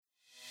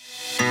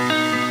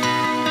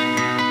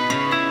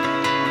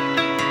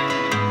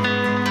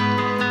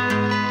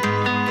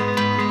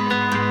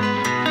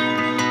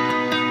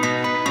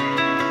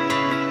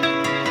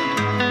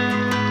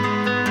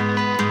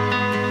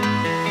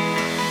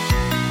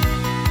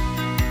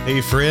Hey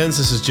friends,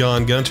 this is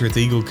John Gunter at the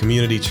Eagle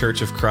Community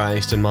Church of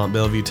Christ in Mont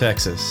Belvieu,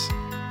 Texas.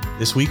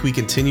 This week we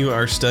continue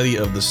our study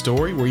of the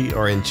story. We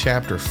are in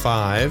chapter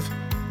 5.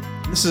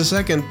 This is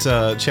the second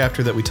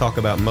chapter that we talk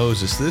about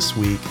Moses this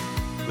week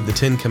with the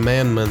Ten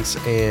Commandments,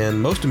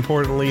 and most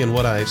importantly, and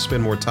what I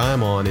spend more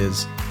time on,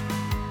 is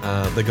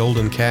the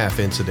golden calf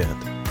incident.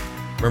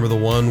 Remember the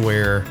one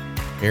where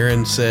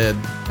Aaron said,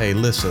 hey,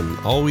 listen,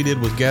 all we did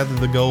was gather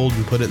the gold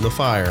and put it in the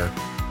fire,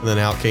 and then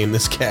out came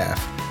this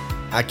calf.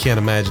 I can't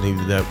imagine he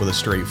did that with a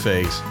straight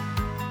face.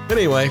 But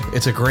anyway,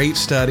 it's a great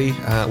study.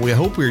 We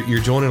hope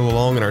you're joining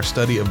along in our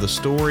study of the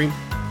story.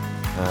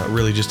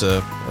 Really just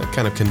a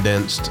kind of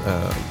condensed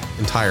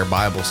entire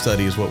Bible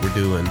study is what we're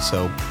doing.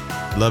 So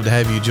I'd love to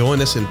have you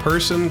join us in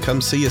person. Come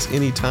see us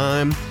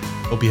anytime.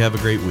 Hope you have a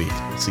great week.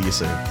 See you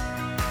soon.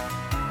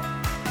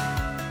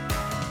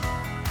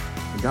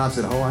 God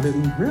said, I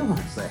didn't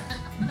realize that.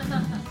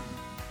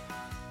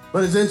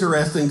 But it's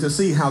interesting to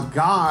see how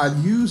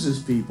God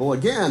uses people,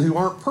 again, who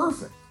aren't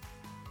perfect.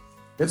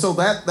 And so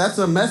that's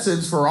a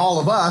message for all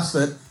of us,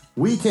 that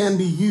we can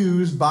be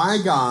used by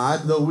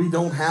God, though we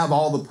don't have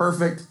all the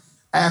perfect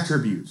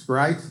attributes,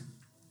 right?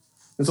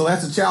 And so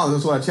that's a challenge.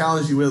 That's what I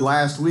challenged you with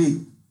last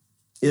week,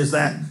 is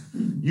that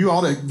you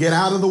ought to get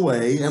out of the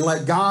way and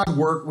let God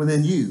work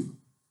within you.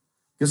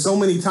 Because so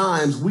many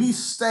times we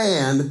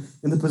stand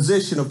in the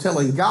position of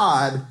telling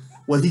God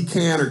what he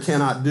can or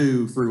cannot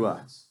do through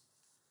us,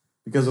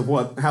 because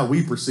of how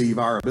we perceive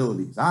our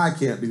abilities. I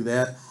can't do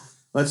that.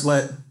 Let's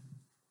let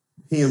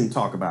him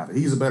talk about it.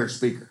 He's a better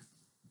speaker.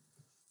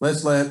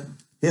 Let's let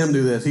him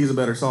do this. He's a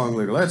better song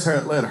leader. Let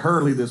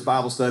her lead this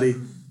Bible study.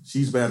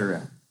 She's better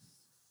at it.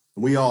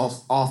 And we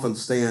all often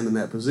stand in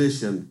that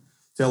position,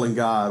 telling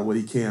God what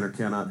he can or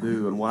cannot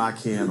do and what I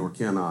can or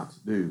cannot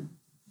do.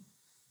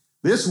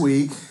 This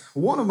week,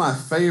 one of my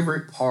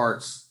favorite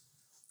parts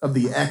of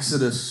the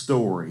Exodus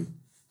story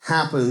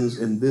happens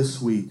in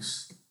this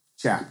week's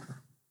chapter.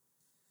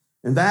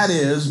 And that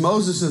is,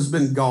 Moses has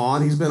been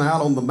gone. He's been out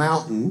on the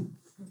mountain.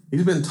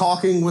 He's been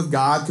talking with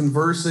God,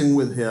 conversing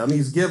with him.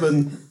 He's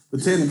given the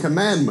Ten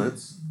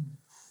Commandments.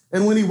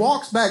 And when he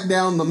walks back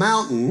down the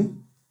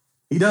mountain,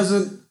 he's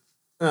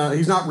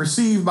not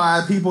received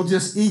by people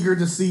just eager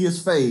to see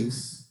his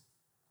face.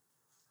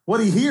 What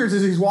he hears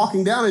as he's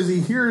walking down is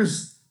he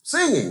hears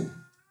singing.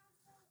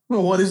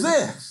 Well, what is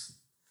this?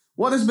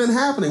 What has been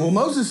happening? Well,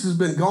 Moses has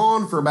been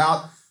gone for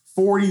about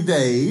 40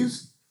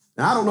 days.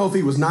 Now, I don't know if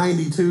he was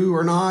 92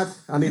 or not.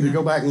 I need to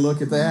go back and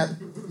look at that.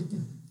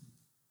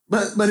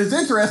 But it's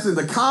interesting,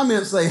 the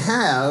comments they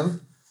have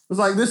was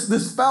like,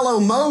 this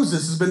fellow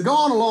Moses has been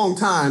gone a long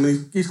time.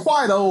 And he's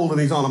quite old and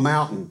he's on a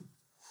mountain.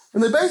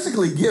 And they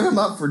basically give him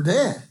up for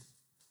dead,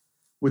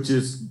 which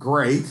is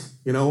great.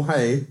 You know,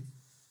 hey,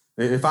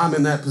 if I'm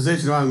in that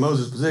position, if I'm in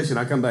Moses' position,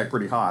 I come back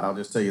pretty hot. I'll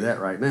just tell you that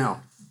right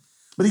now.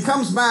 But he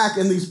comes back,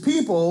 and these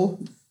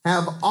people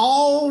have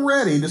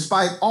already,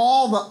 despite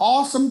all the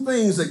awesome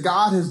things that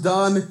God has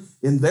done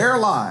in their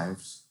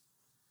lives,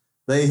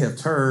 they have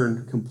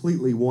turned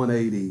completely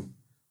 180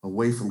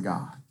 away from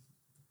God.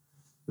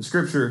 The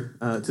scripture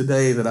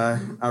today that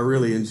I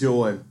really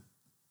enjoy,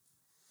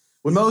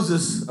 when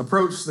Moses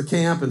approached the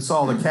camp and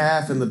saw the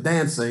calf and the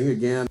dancing,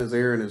 again, as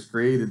Aaron has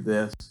created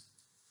this,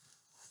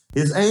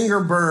 his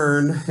anger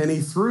burned, and he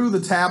threw the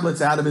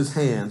tablets out of his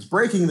hands,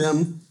 breaking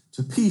them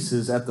to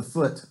pieces at the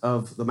foot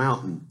of the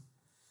mountain.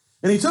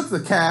 And he took the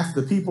calf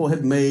the people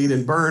had made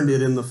and burned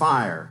it in the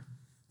fire.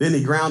 Then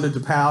he ground it to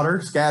powder,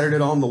 scattered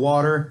it on the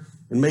water,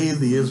 and made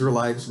the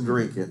Israelites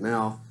drink it.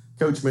 Now,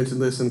 Coach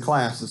mentioned this in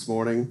class this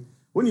morning.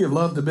 Wouldn't you have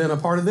loved to have been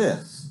a part of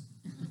this?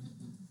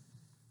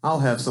 I'll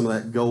have some of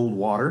that gold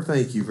water.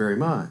 Thank you very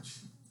much.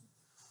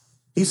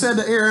 He said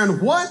to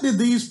Aaron, what did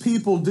these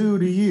people do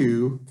to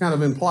you? Kind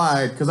of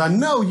implied, because I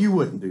know you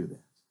wouldn't do this.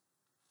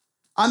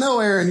 I know,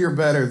 Aaron, you're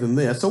better than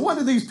this. So what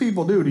did these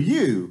people do to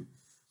you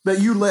that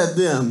you led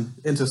them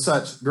into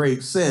such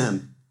great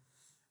sin?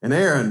 And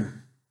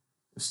Aaron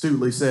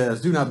astutely says,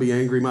 do not be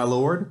angry, my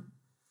Lord.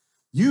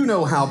 You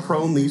know how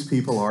prone these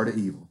people are to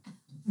evil.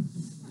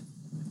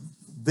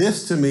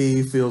 This to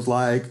me feels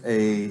like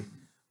a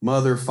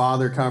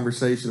mother-father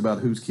conversation about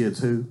whose kid's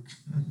who,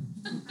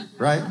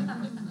 right?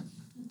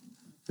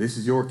 This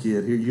is your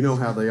kid here. You know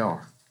how they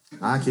are.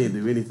 I can't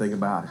do anything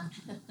about it.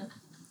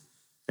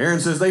 Aaron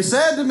says, they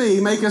said to me,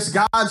 make us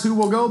gods who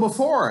will go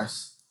before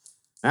us.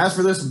 As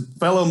for this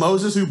fellow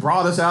Moses who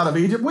brought us out of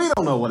Egypt, we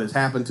don't know what has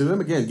happened to him.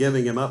 Again,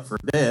 giving him up for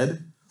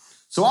dead.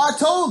 So I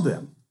told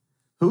them,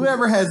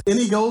 whoever has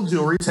any gold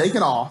jewelry, take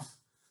it off.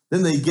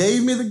 Then they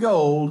gave me the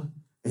gold,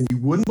 and you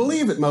wouldn't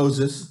believe it,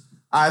 Moses.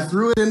 I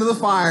threw it into the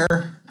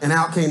fire, and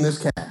out came this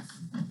calf.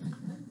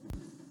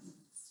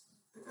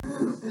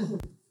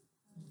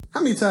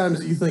 How many times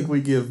do you think we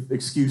give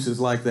excuses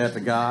like that to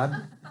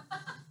God?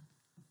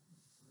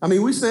 I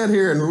mean, we sit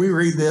here and we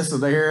read this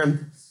with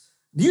Aaron.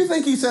 Do you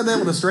think he said that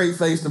with a straight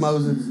face to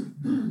Moses?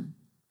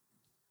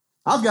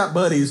 I've got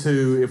buddies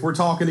who, if we're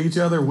talking to each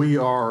other, we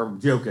are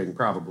joking,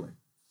 probably.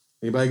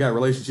 Anybody got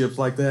relationships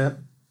like that?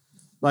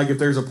 Like if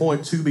there's a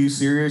point to be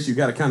serious, you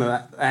got to kind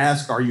of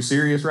ask, are you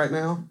serious right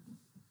now?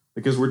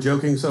 because we're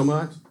joking so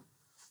much?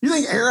 You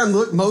think Aaron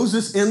looked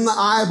Moses in the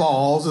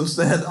eyeballs and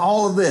said,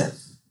 all of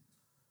this?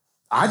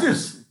 I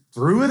just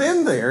threw it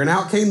in there and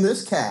out came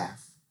this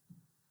calf.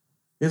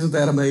 Isn't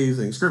that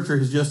amazing? Scripture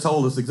has just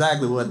told us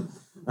exactly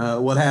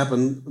what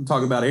happened. I'm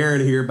talking about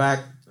Aaron here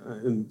back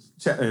in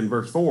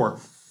verse 4.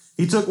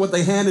 He took what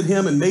they handed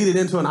him and made it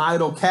into an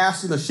idol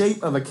cast in the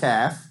shape of a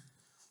calf.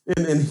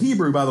 In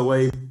Hebrew, by the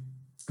way,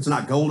 it's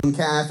not golden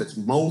calf, it's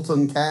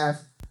molten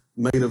calf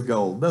made of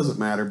gold. Doesn't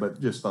matter,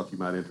 but just thought you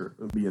might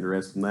be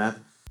interested in that.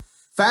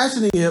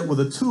 Fashioning it with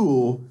a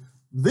tool,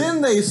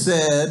 then they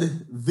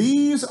said,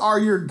 these are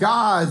your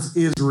gods,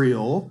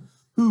 Israel,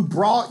 who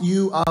brought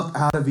you up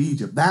out of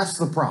Egypt. That's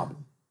the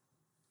problem.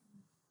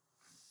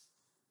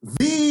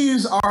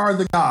 These are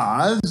the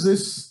gods,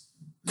 this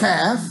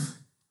calf,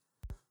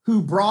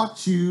 who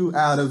brought you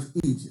out of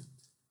Egypt.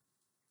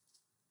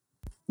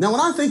 Now,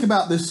 when I think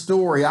about this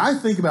story, I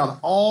think about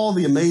all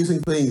the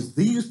amazing things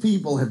these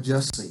people have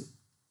just seen.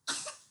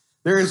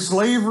 They're in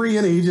slavery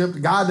in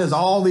Egypt. God does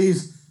all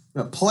these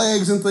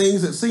plagues and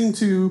things that seem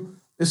to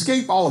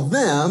escape all of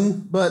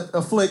them, but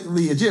afflict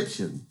the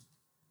Egyptian.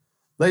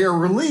 They are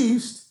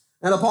released,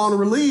 and upon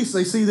release,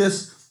 they see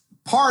this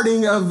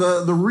parting of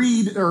the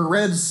Reed or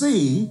Red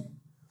Sea,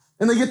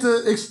 and they get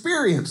to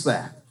experience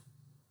that.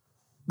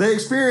 They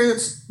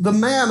experience the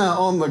manna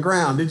on the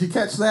ground. Did you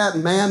catch that?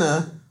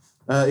 Manna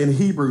in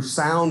Hebrew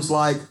sounds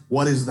like,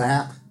 what is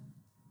that?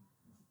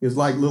 It's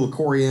like little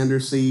coriander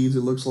seeds,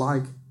 it looks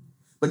like.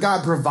 But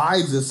God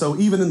provides this, so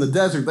even in the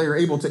desert, they are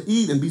able to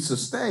eat and be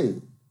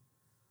sustained.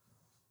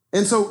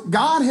 And so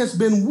God has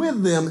been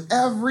with them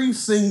every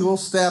single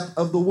step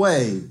of the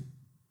way.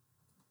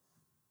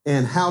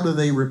 And how do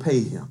they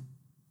repay him?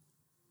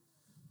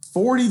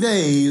 40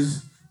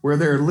 days where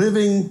they're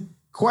living,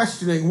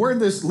 questioning, where'd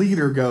this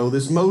leader go,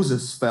 this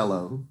Moses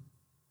fellow?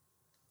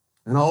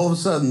 And all of a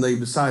sudden, they've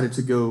decided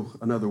to go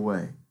another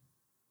way.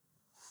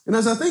 And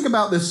as I think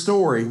about this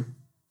story,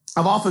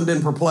 I've often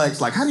been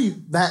perplexed, like, how do you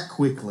that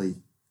quickly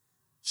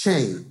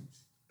change?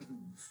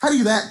 How do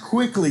you that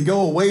quickly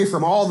go away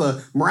from all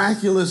the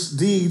miraculous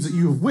deeds that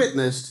you've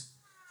witnessed,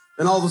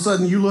 and all of a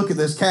sudden you look at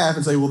this calf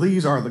and say, well,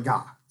 these are the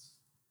gods?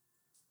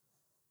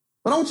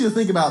 But I want you to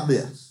think about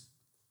this.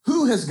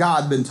 Who has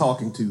God been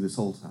talking to this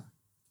whole time?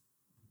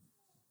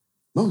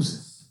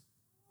 Moses.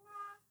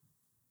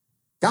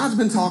 God's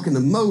been talking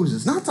to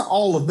Moses, not to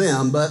all of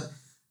them, but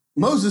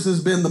Moses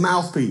has been the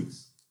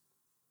mouthpiece.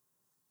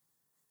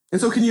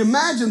 And so can you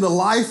imagine the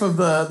life of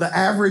the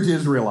average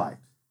Israelite?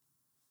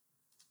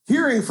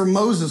 Hearing from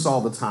Moses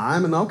all the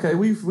time, and okay,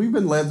 we've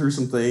been led through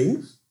some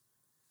things.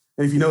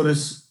 And if you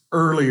notice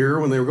earlier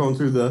when they were going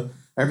through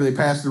after they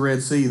passed the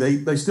Red Sea,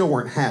 they still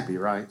weren't happy,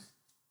 right?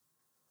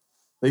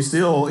 They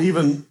still,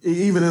 even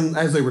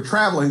as they were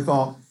traveling,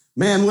 thought,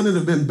 man, wouldn't it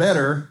have been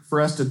better for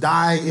us to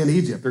die in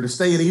Egypt or to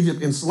stay in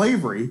Egypt in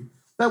slavery?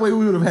 That way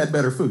we would have had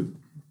better food.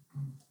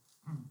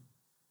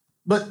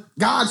 But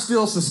God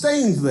still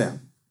sustains them.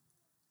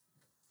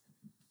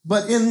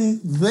 But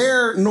in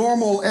their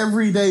normal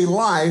everyday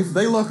life,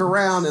 they look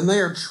around and they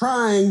are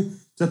trying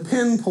to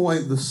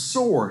pinpoint the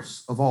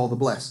source of all the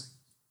blessing.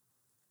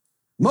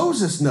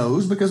 Moses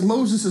knows because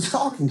Moses is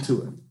talking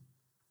to him.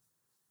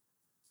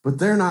 But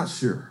they're not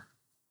sure.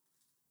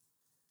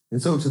 And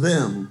so to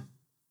them,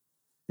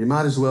 it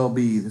might as well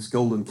be this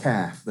golden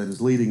calf that is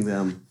leading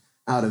them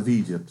out of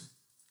Egypt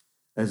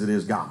as it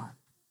is God.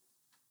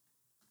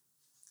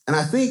 And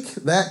I think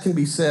that can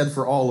be said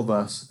for all of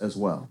us as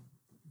well.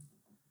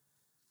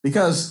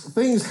 Because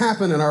things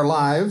happen in our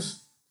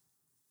lives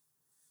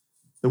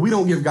that we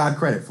don't give God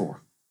credit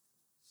for.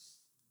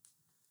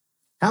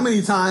 How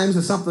many times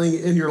has something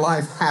in your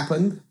life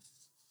happened?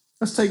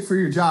 Let's take for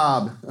your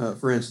job,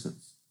 for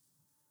instance.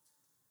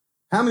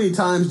 How many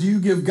times do you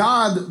give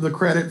God the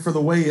credit for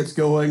the way it's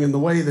going and the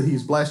way that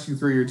he's blessed you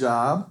through your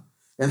job?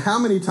 And how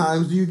many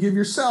times do you give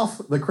yourself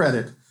the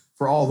credit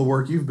for all the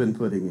work you've been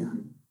putting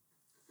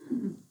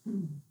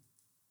in?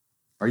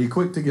 Are you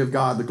quick to give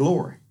God the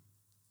glory?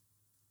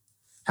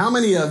 How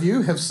many of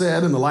you have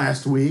said in the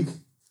last week,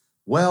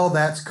 well,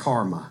 that's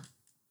karma?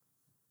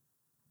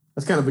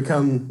 That's kind of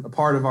become a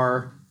part of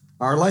our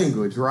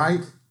language,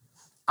 right?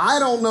 I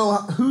don't know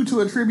who to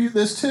attribute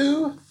this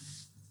to,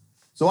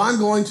 so I'm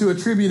going to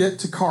attribute it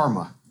to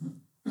karma.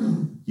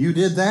 You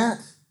did that,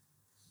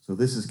 so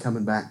this is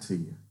coming back to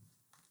you.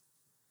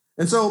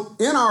 And so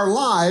in our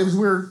lives,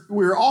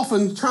 we're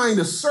often trying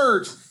to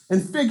search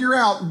and figure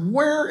out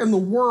where in the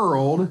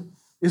world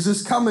is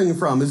this coming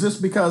from? Is this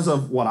because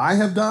of what I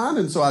have done,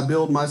 and so I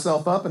build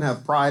myself up and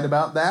have pride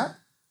about that?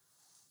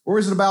 Or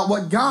is it about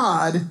what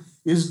God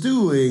is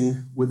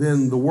doing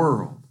within the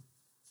world,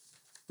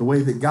 the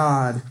way that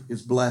God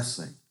is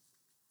blessing?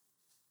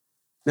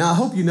 Now, I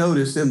hope you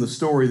noticed in the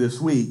story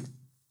this week,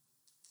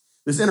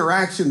 this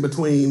interaction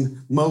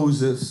between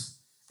Moses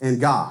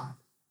and God.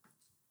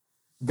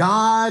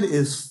 God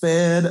is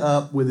fed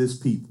up with his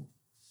people.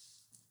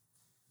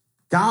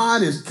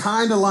 God is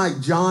kind of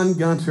like John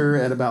Gunter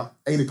at about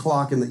 8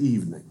 o'clock in the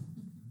evening.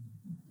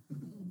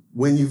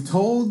 When you've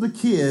told the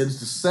kids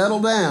to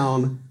settle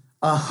down,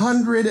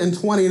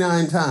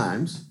 129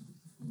 times,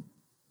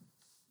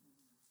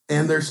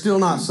 and they're still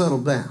not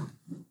settled down.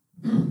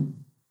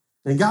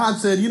 And God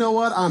said, you know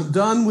what? I'm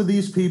done with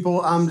these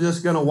people. I'm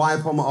just going to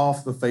wipe them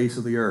off the face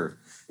of the earth.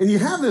 And you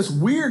have this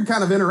weird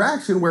kind of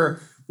interaction where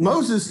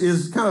Moses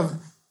is kind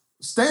of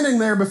standing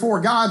there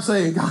before God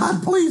saying,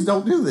 God, please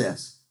don't do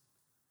this.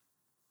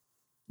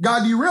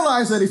 God, do you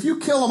realize that if you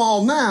kill them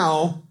all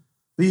now,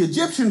 the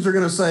Egyptians are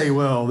going to say,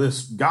 well,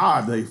 this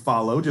God they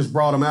follow just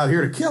brought them out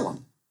here to kill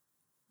them.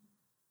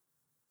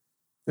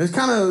 And it's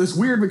kind of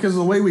weird because of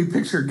the way we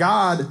picture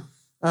God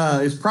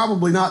is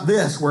probably not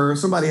this, where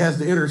somebody has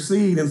to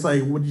intercede and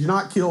say, would you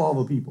not kill all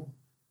the people?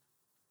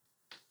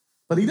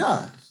 But he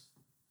does.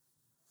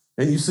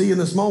 And you see in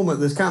this moment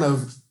this kind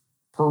of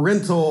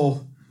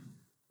parental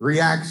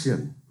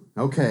reaction.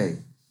 Okay,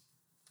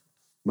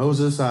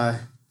 Moses, I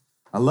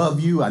love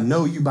you. I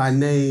know you by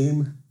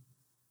name.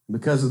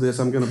 Because of this,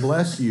 I'm going to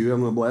bless you.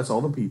 I'm going to bless all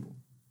the people.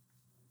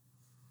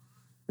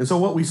 And so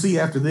what we see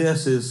after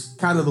this is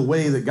kind of the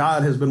way that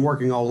God has been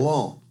working all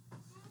along.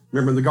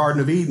 Remember in the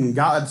Garden of Eden,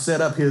 God set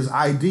up his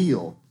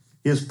ideal,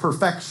 his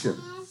perfection.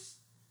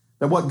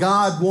 That what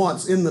God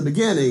wants in the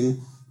beginning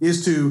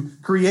is to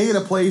create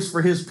a place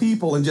for his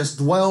people and just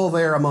dwell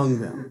there among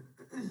them.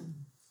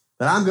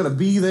 That I'm going to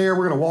be there,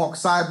 we're going to walk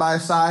side by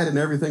side, and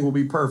everything will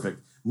be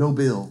perfect. No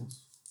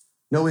bills,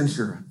 no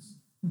insurance.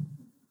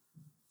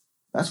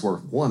 That's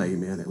worth one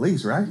amen at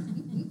least, right?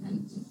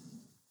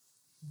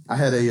 I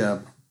had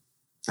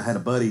a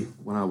buddy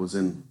when I was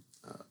in,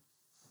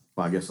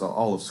 I guess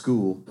all of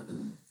school,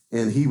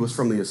 and he was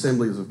from the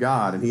Assemblies of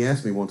God, and he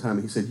asked me one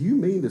time, he said, you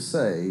mean to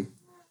say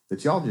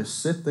that y'all just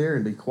sit there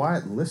and be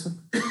quiet and listen?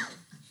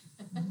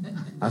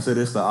 I said,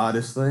 it's the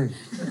oddest thing.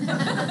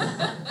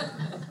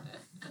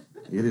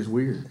 It is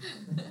weird.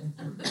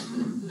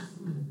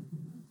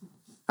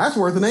 That's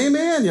worth an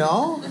amen,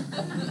 y'all.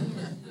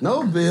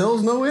 No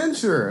bills, no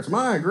insurance.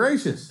 My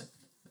gracious.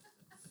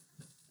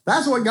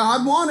 That's what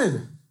God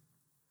wanted.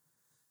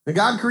 And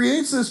God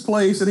creates this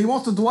place, and he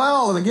wants to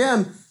dwell. And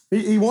again,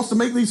 he wants to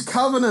make these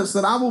covenants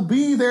that I will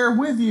be there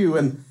with you.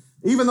 And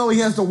even though he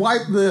has to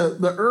wipe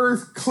the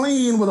earth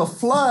clean with a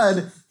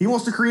flood, he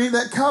wants to create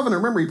that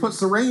covenant. Remember, he puts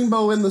the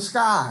rainbow in the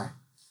sky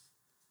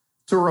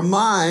to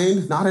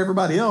remind, not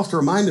everybody else, to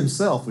remind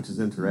himself, which is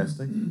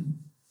interesting,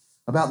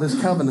 about this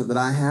covenant that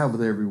I have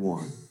with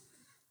everyone.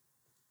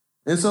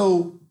 And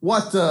so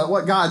what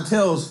God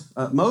tells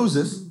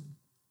Moses,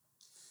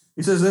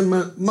 he says, then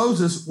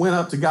Moses went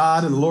up to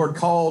God, and the Lord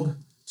called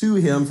to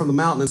him from the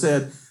mountain and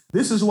said,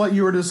 this is what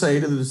you are to say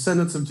to the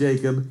descendants of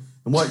Jacob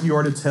and what you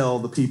are to tell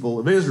the people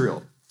of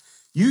Israel.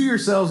 You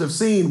yourselves have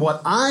seen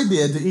what I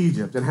did to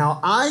Egypt and how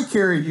I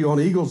carried you on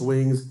eagle's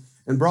wings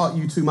and brought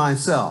you to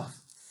myself.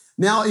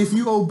 Now, if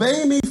you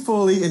obey me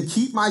fully and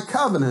keep my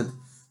covenant,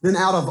 then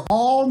out of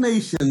all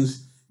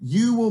nations,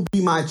 you will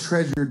be my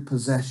treasured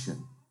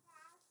possession.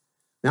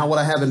 Now, what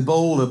I have in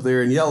bold up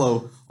there in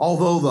yellow,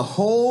 although the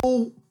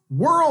whole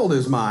world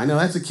is mine. Now,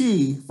 that's a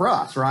key for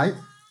us, right?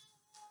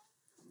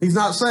 He's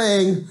not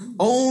saying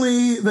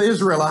only the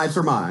Israelites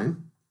are mine.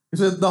 He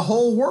said the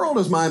whole world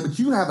is mine, but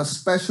you have a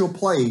special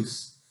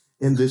place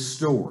in this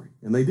story.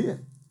 And they did.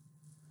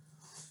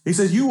 He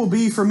says, you will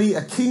be for me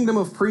a kingdom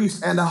of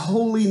priests and a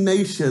holy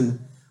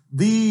nation.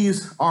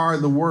 These are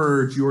the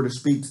words you are to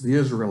speak to the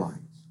Israelites.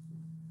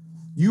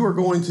 You are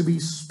going to be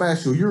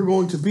special. You're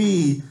going to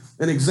be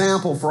an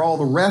example for all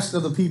the rest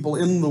of the people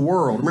in the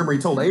world. Remember, he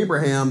told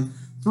Abraham,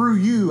 through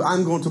you,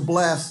 I'm going to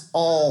bless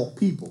all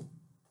people,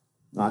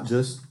 not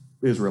just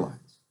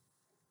Israelites,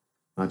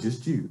 not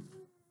just Jews.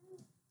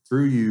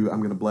 Through you, I'm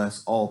going to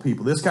bless all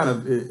people. This kind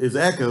of is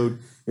echoed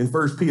in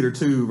 1 Peter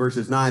 2,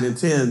 verses 9 and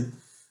 10,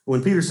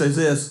 when Peter says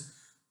this,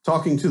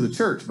 talking to the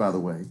church, by the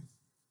way.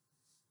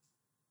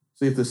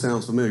 See if this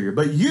sounds familiar.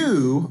 But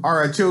you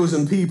are a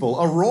chosen people,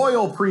 a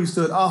royal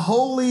priesthood, a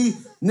holy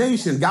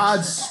nation,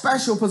 God's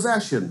special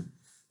possession,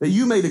 that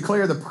you may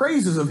declare the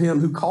praises of him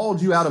who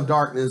called you out of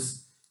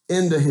darkness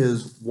into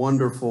his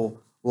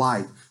wonderful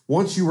light.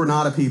 Once you were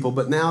not a people,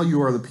 but now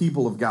you are the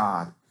people of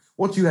God.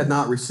 Once you had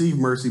not received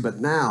mercy, but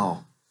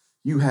now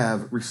you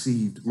have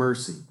received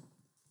mercy.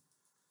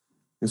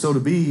 And so to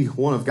be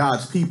one of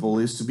God's people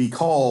is to be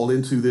called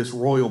into this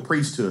royal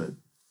priesthood,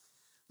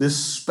 this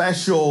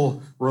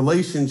special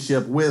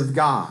relationship with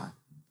God.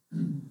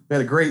 We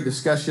had a great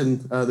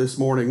discussion this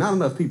morning. Not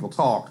enough people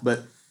talked,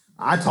 but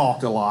I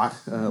talked a lot,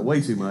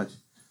 way too much.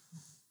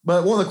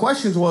 But one of the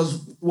questions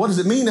was, what does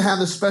it mean to have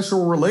this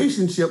special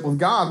relationship with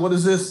God? What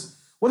does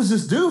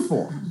this do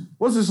for us?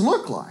 What does this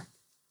look like?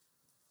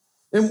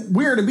 And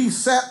we are to be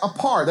set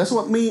apart. That's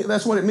what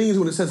it means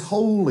when it says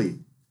holy.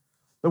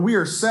 That we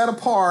are set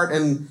apart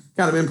and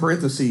kind of in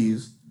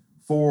parentheses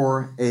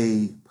for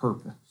a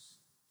purpose.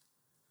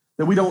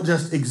 That we don't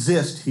just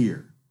exist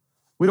here.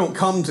 We don't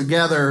come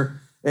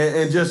together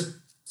and just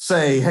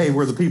say, hey,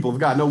 we're the people of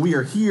God. No, we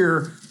are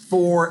here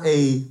for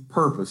a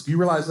purpose. Do you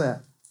realize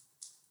that?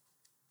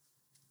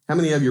 How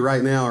many of you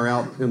right now are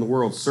out in the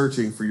world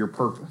searching for your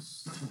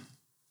purpose?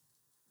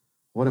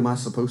 What am I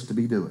supposed to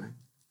be doing?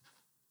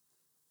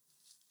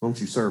 Won't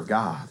you serve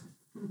God?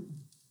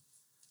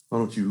 Why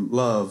don't you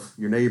love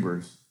your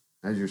neighbors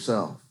as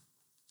yourself?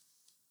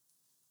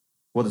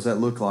 What does that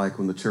look like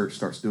when the church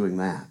starts doing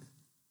that?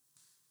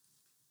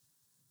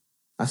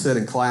 I said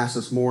in class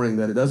this morning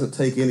that it doesn't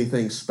take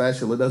anything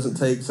special. It doesn't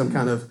take some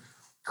kind of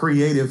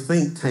creative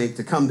think tank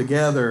to come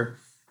together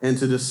and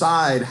to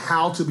decide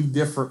how to be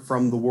different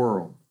from the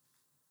world.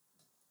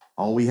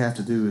 All we have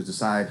to do is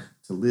decide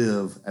to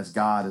live as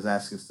God has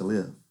asked us to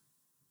live.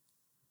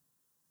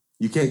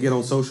 You can't get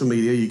on social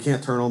media. You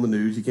can't turn on the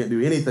news. You can't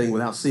do anything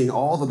without seeing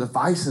all the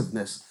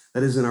divisiveness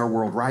that is in our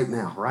world right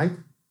now, right?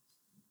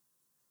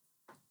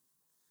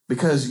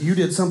 Because you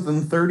did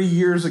something 30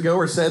 years ago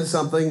or said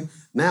something,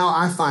 now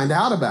I find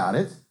out about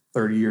it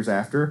 30 years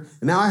after,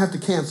 and now I have to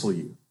cancel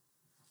you,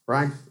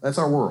 right? That's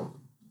our world.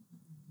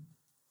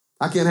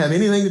 I can't have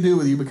anything to do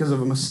with you because of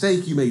a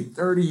mistake you made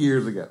 30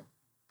 years ago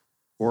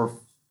or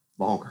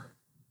longer.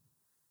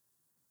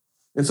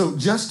 And so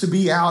just to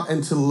be out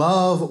and to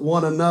love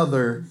one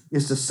another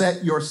is to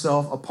set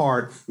yourself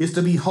apart, is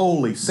to be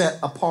holy, set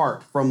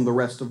apart from the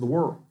rest of the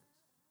world.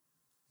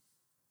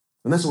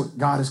 And that's what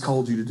God has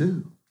called you to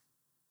do.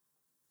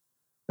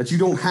 That you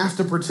don't have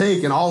to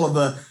partake in all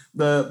of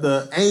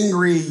the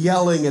angry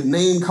yelling and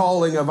name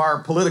calling of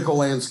our political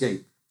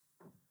landscape.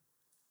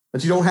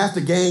 That you don't have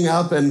to gang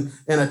up and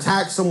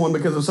attack someone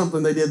because of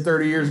something they did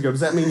 30 years ago. Does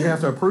that mean you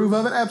have to approve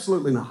of it?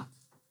 Absolutely not.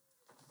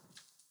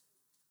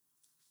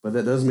 But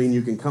that does mean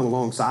you can come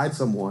alongside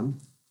someone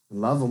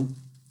and love them.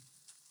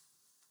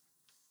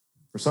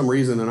 For some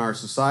reason in our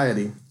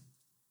society,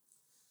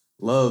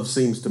 love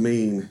seems to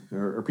mean,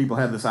 or people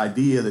have this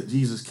idea that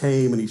Jesus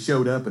came and he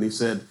showed up and he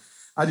said,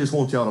 I just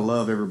want y'all to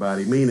love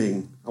everybody,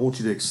 meaning I want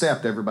you to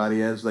accept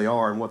everybody as they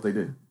are and what they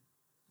do.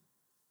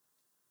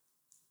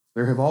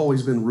 There have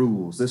always been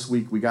rules. This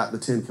week we got the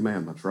 10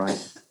 Commandments,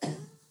 right?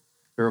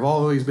 There have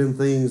always been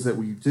things that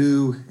we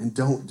do and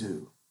don't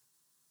do.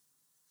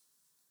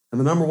 And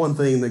the number one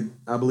thing that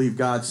I believe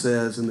God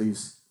says in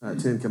these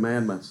 10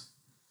 Commandments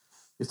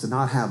is to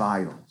not have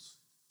idols.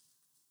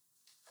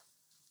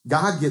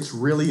 God gets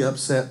really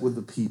upset with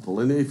the people.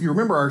 And if you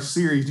remember our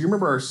series, do you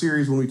remember our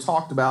series when we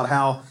talked about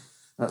how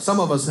some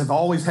of us have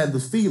always had the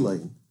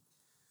feeling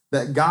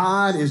that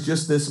God is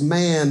just this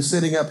man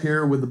sitting up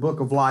here with the book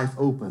of life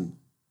open,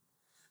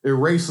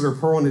 eraser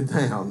pointed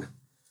down,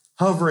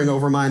 hovering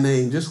over my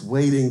name, just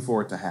waiting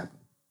for it to happen.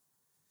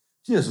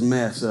 Just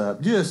mess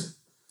up. Just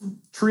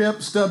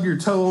trip, stub your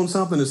toe on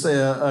something and say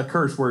a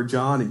curse word,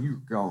 John, and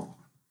you're gone.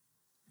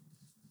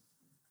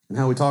 And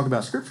how we talk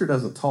about Scripture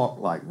doesn't talk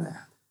like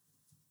that.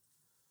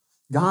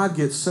 God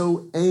gets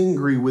so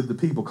angry with the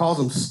people, calls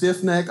them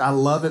stiff-necked. I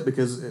love it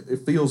because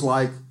it feels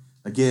like,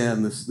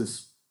 again,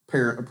 this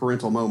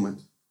parental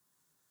moment.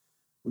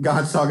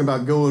 God's talking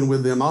about going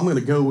with them. I'm going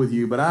to go with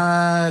you, but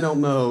I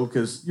don't know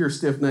because you're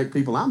stiff-necked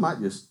people. I might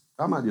just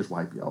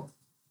wipe you off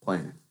the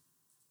planet.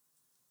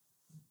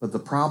 But the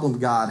problem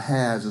God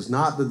has is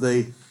not that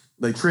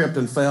they tripped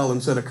and fell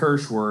and said a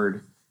curse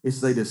word. It's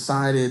they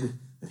decided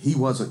that he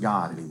wasn't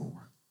God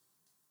anymore.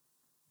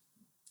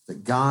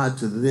 That God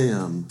to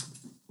them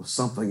was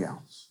something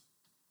else.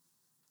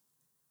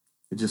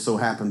 It just so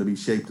happened to be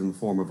shaped in the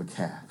form of a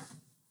calf.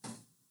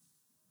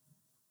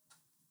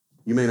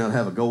 You may not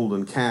have a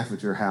golden calf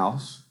at your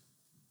house,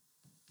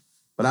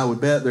 but I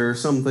would bet there are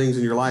some things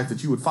in your life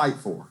that you would fight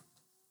for,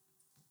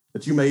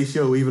 that you may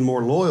show even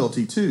more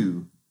loyalty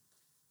to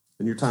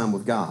than your time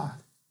with God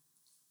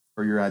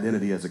or your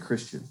identity as a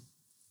Christian,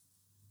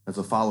 as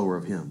a follower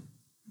of him.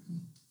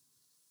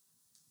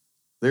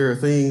 There are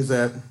things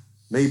that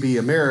may be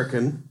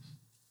American,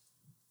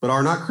 but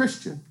are not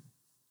Christian.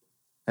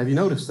 Have you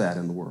noticed that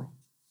in the world?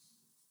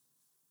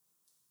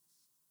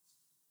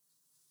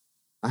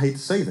 I hate to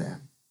say that.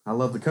 I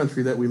love the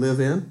country that we live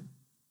in.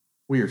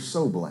 We are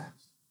so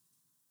blessed.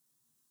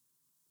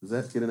 Does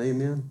that get an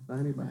amen by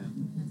anybody?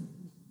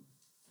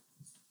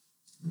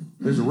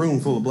 There's a room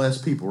full of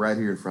blessed people right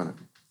here in front of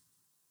you.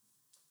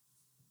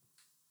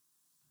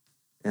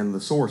 And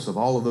the source of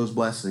all of those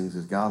blessings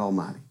is God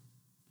Almighty.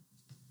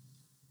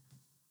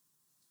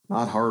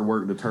 Not hard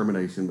work and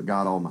determination, but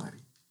God Almighty.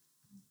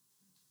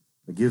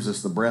 It gives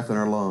us the breath in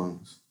our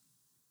lungs,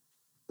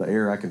 the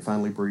air I can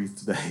finally breathe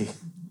today.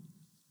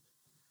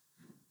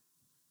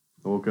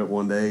 I woke up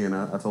one day and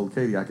I told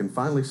Katie, I can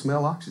finally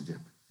smell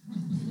oxygen.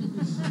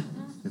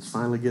 It's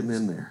finally getting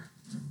in there.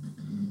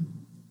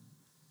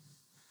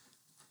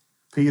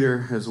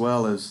 Peter, as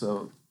well as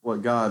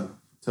what God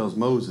tells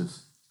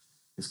Moses,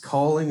 is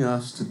calling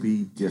us to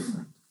be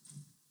different.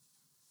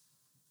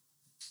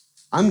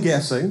 I'm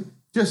guessing,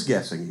 just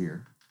guessing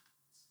here,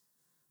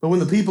 but when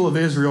the people of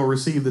Israel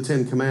received the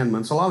 10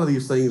 Commandments, a lot of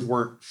these things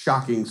weren't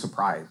shocking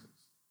surprises.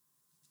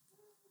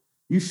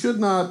 You should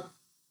not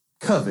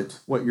covet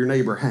what your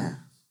neighbor has.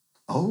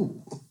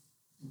 Oh,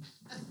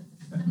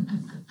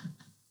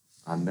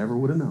 I never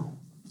would have known.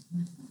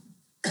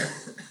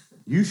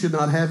 You should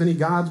not have any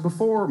gods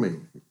before me.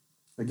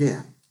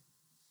 Again.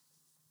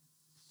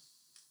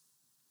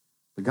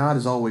 But God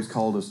has always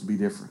called us to be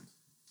different.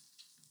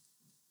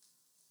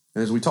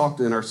 And as we talked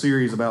in our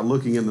series about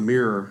looking in the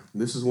mirror,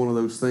 this is one of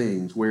those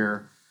things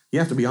where you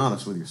have to be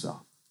honest with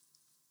yourself.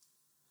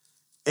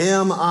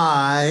 Am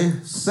I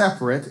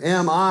separate?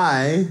 Am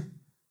I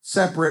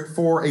separate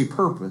for a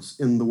purpose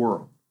in the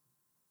world?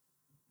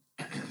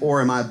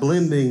 Or am I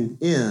blending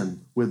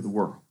in with the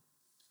world?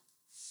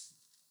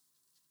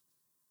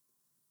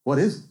 What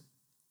is it?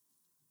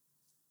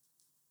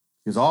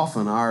 Because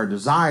often our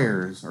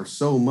desires are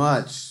so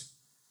much,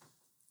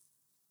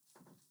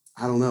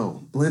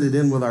 blended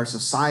in with our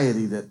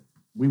society that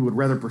we would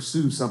rather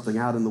pursue something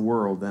out in the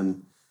world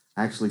than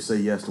actually say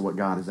yes to what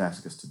God has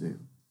asked us to do.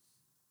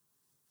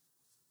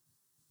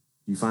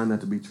 You find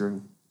that to be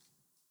true?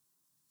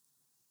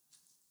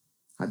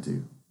 I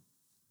do.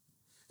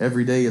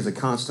 Every day is a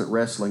constant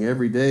wrestling.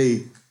 Every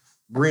day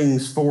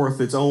brings forth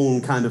its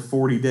own kind of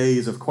 40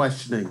 days of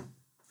questioning.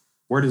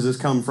 Where does this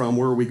come from?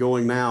 Where are we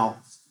going now?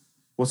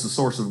 What's the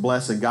source of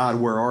blessing?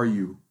 God, where are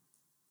you?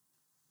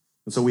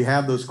 And so we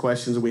have those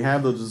questions and we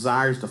have those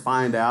desires to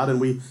find out, and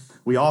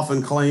we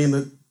often claim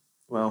that,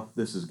 well,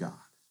 this is God.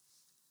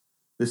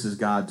 This is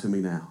God to me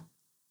now.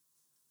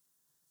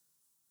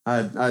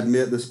 I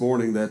admit this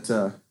morning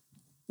that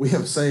we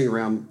have a saying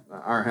around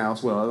our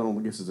house. Well, I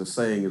don't guess it's a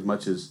saying as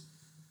much as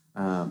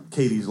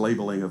Katie's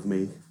labeling of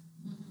me.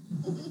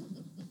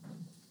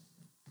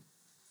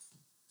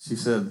 She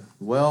said,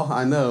 well,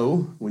 I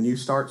know when you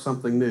start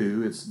something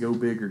new, it's go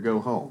big or go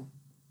home.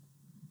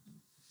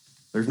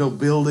 There's no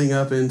building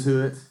up into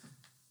it.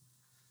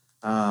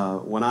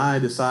 When I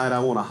decide I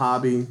want a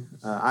hobby,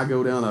 I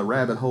go down a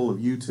rabbit hole of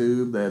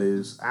YouTube that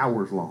is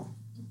hours long.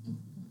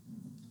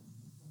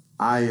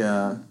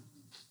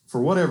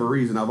 For whatever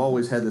reason, I've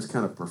always had this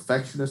kind of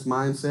perfectionist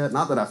mindset.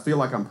 Not that I feel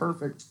like I'm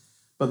perfect,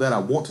 but that I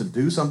want to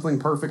do something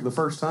perfect the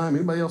first time.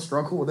 Anybody else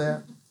struggle with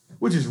that?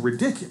 Which is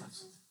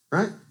ridiculous,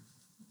 right?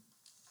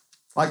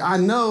 Like, I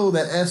know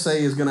that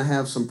essay is going to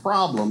have some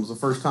problems the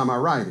first time I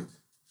write it.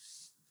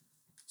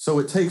 So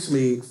it takes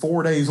me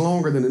 4 days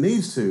longer than it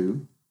needs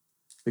to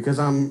because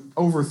I'm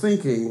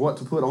overthinking what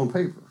to put on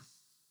paper.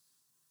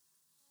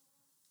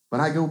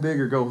 But I go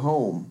big or go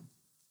home.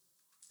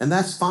 And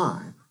that's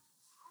fine,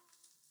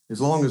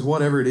 as long as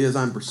whatever it is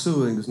I'm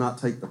pursuing does not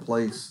take the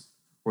place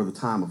or the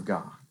time of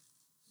God.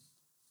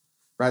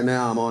 Right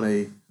now I'm on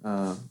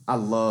I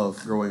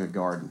love growing a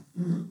garden.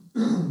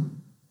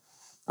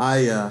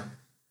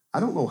 I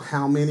don't know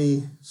how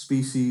many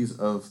species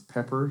of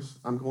peppers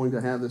I'm going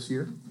to have this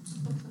year.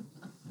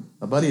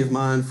 A buddy of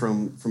mine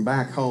from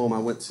back home I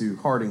went to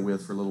Harding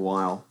with for a little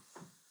while.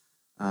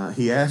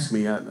 He asked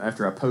me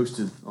after I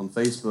posted on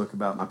Facebook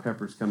about my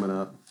peppers coming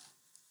up.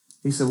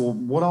 He said, well,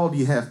 what all do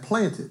you have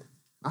planted?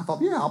 I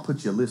thought, yeah, I'll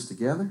put you a list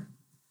together.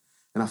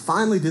 And I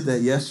finally did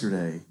that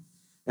yesterday.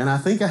 And I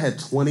think I had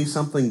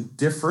 20-something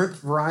different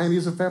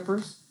varieties of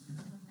peppers.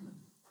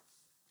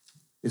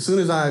 As soon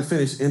as I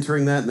finished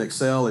entering that in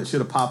Excel, it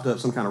should have popped up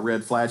some kind of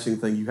red flashing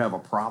thing. You have a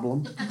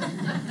problem.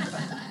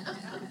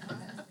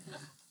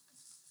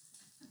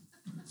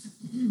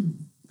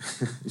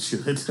 It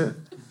should.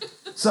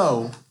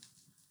 So,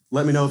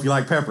 let me know if you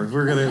like peppers.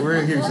 We're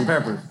gonna give you some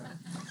peppers.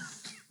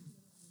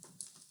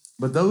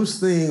 But those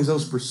things,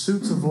 those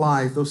pursuits of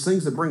life, those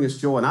things that bring us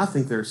joy, and I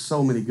think there's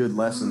so many good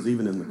lessons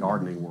even in the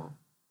gardening world,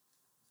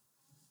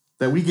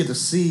 that we get to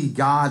see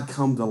God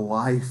come to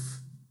life.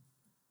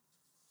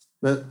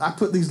 That I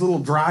put these little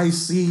dry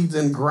seeds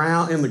in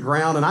the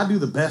ground, and I do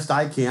the best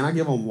I can. I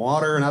give them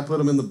water, and I put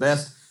them in the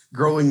best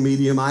growing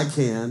medium I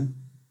can.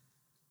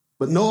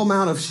 But no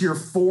amount of sheer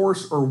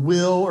force or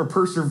will or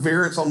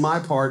perseverance on my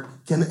part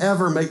can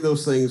ever make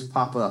those things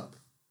pop up.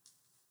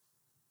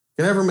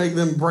 Can ever make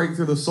them break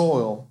through the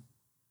soil.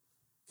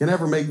 Can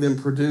ever make them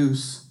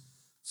produce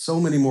so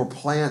many more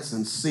plants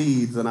and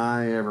seeds than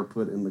I ever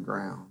put in the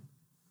ground.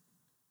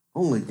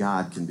 Only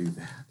God can do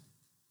that.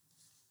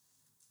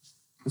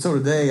 And so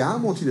today, I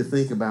want you to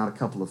think about a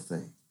couple of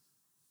things.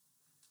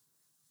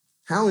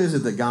 How is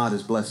it that God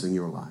is blessing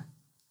your life?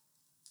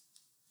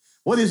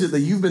 What is it that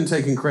you've been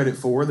taking credit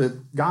for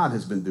that God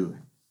has been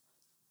doing?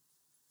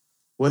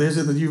 What is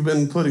it that you've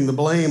been putting the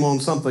blame on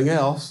something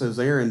else, as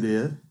Aaron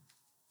did,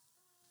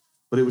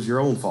 but it was your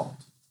own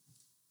fault?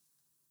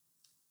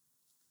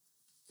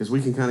 Because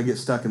we can kind of get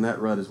stuck in that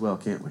rut as well,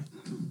 can't we?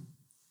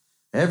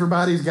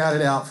 Everybody's got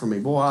it out for me.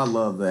 Boy, I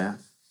love that.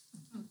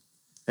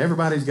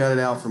 Everybody's got it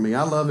out for me.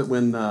 I love it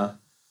when, I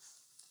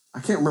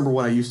can't remember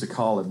what I used to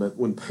call it, but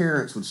when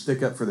parents would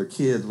stick up for their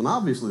kids, when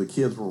obviously the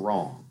kids were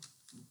wrong.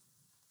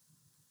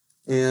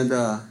 And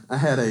I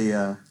had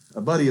a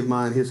buddy of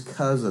mine, his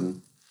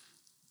cousin,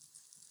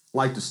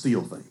 liked to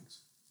steal things.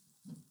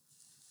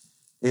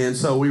 And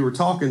so we were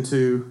talking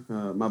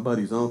to my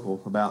buddy's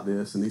uncle about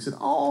this, and he said,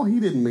 oh, he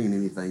didn't mean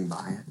anything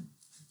by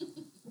it.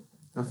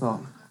 I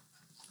thought,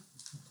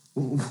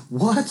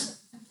 what?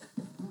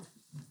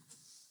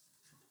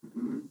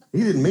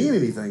 He didn't mean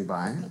anything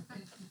by it.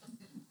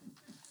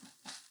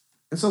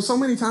 And so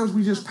many times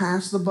we just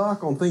pass the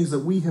buck on things that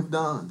we have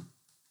done.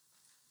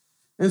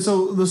 And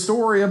so the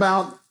story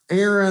about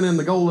Aaron and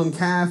the golden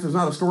calf is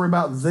not a story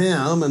about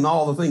them and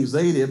all the things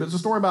they did, but it's a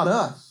story about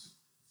us.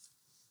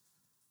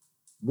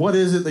 What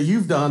is it that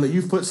you've done that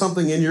you've put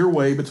something in your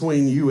way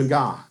between you and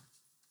God?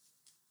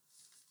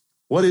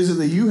 What is it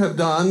that you have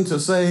done to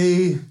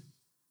say,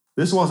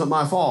 This wasn't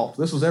my fault.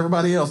 This was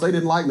everybody else. They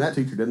didn't like me. That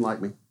teacher didn't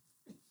like me.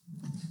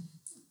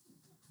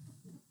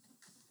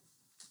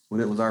 When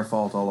it was our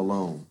fault all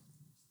along.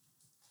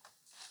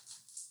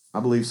 I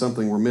believe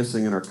something we're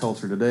missing in our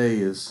culture today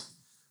is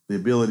the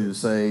ability to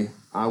say,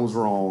 I was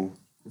wrong.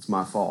 It's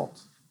my fault.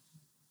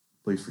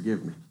 Please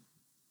forgive me.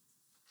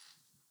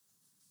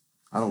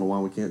 I don't know why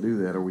we can't do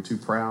that. Are we too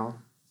proud?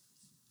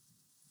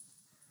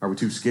 Are we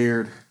too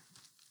scared?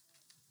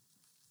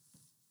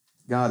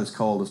 God has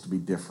called us to be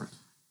different.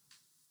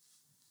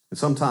 And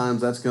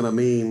sometimes that's going to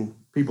mean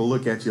people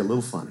look at you a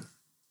little funny.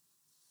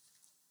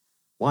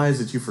 Why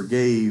is it you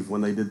forgave when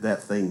they did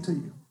that thing to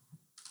you?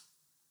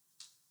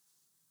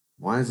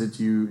 Why is it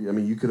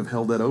you could have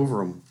held that over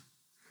them.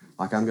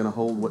 Like I'm going to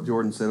hold what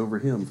Jordan said over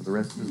him for the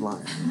rest of his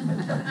life.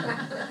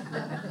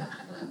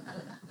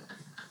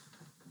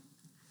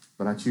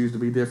 But I choose to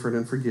be different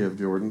and forgive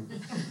Jordan.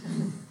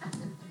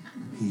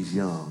 He's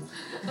young.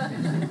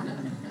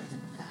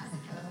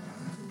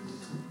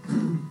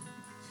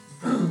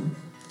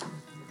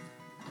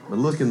 But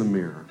look in the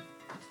mirror.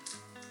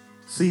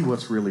 See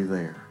what's really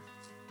there.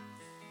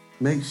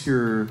 Make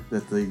sure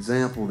that the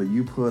example that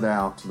you put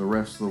out to the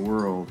rest of the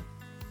world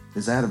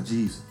is that of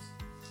Jesus.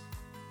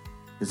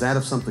 Is that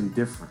of something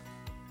different.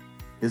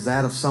 Is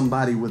that of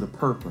somebody with a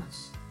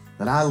purpose.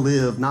 That I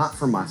live not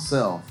for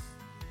myself,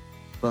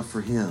 but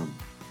for him.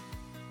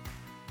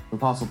 The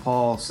Apostle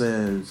Paul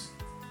says,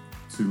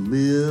 to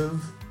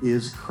live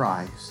is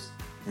Christ,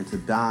 and to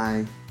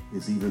die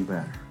is even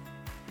better,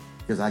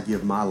 because I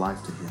give my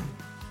life to him.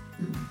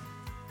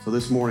 So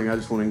this morning, I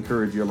just want to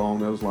encourage you along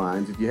those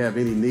lines. If you have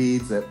any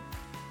needs that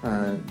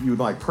you would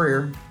like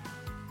prayer,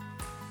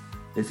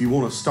 if you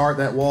want to start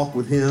that walk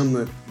with him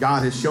that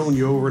God has shown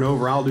you over and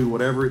over, I'll do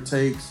whatever it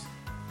takes.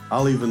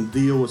 I'll even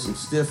deal with some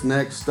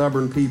stiff-necked,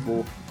 stubborn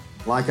people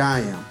like I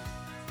am.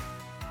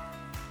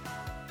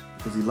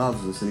 Because he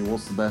loves us and he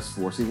wants the best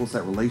for us. He wants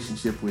that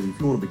relationship with you. If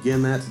you want to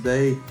begin that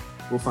today,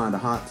 we'll find a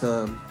hot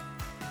tub.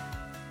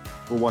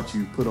 We'll watch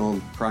you put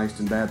on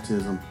Christ in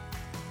baptism.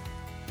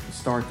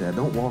 Start that.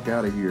 Don't walk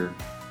out of here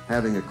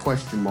having a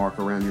question mark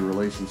around your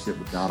relationship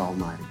with God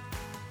Almighty.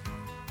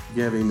 If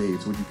you have any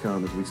needs, would you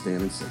come as we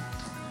stand and sing?